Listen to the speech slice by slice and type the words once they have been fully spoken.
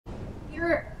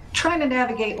trying to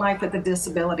navigate life with a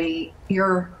disability,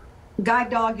 your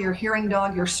guide dog, your hearing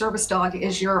dog, your service dog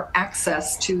is your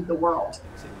access to the world.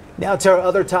 Now to our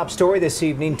other top story this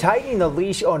evening, tightening the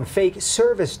leash on fake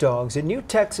service dogs. A new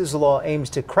Texas law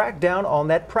aims to crack down on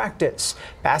that practice.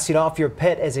 Passing off your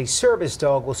pet as a service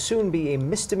dog will soon be a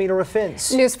misdemeanor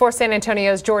offense. News 4 San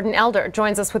Antonio's Jordan Elder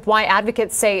joins us with why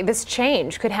advocates say this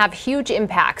change could have huge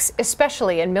impacts,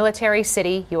 especially in Military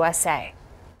City, USA.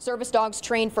 Service dogs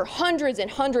train for hundreds and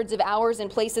hundreds of hours in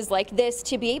places like this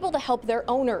to be able to help their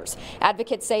owners.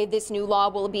 Advocates say this new law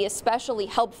will be especially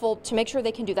helpful to make sure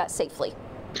they can do that safely.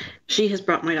 She has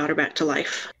brought my daughter back to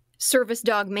life. Service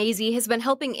dog Maisie has been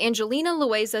helping Angelina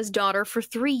Loaiza's daughter for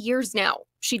 3 years now.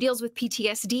 She deals with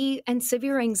PTSD and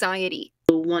severe anxiety.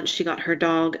 Once she got her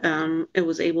dog, it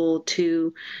was able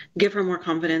to give her more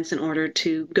confidence in order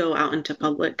to go out into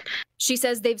public. She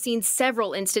says they've seen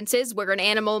several instances where an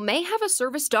animal may have a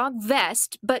service dog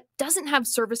vest, but doesn't have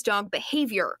service dog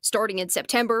behavior. Starting in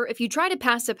September, if you try to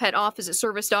pass a pet off as a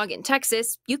service dog in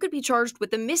Texas, you could be charged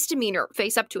with a misdemeanor,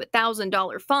 face up to a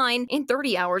 $1,000 fine, and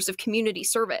 30 hours of community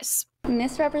service.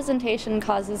 Misrepresentation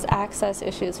causes access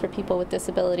issues for people with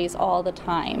disabilities all the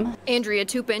time. Andrea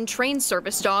Tupin trains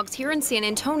service dogs here in San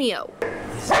Antonio,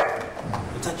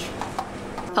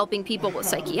 helping people with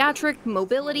psychiatric,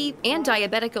 mobility, and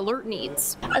diabetic alert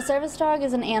needs. A service dog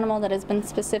is an animal that has been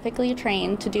specifically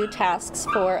trained to do tasks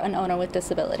for an owner with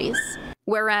disabilities.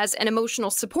 Whereas an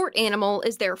emotional support animal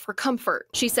is there for comfort.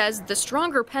 She says the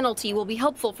stronger penalty will be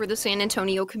helpful for the San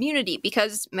Antonio community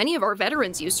because many of our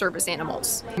veterans use service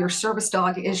animals. Your service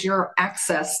dog is your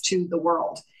access to the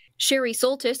world. Sherry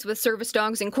Soltis with Service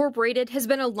Dogs Incorporated has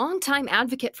been a longtime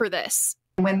advocate for this.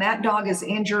 When that dog is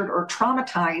injured or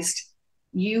traumatized,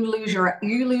 you lose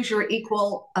your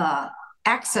equal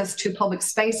access to public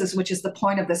spaces, which is the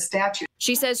point of the statute.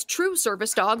 She says true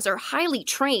service dogs are highly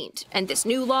trained, and this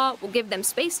new law will give them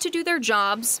space to do their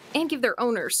jobs and give their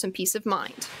owners some peace of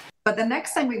mind. But the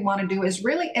next thing we want to do is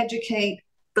really educate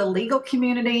the legal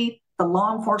community, the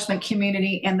law enforcement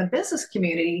community, and the business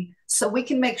community so we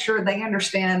can make sure they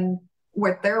understand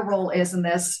what their role is in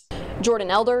this.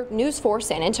 Jordan Elder, News 4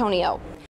 San Antonio.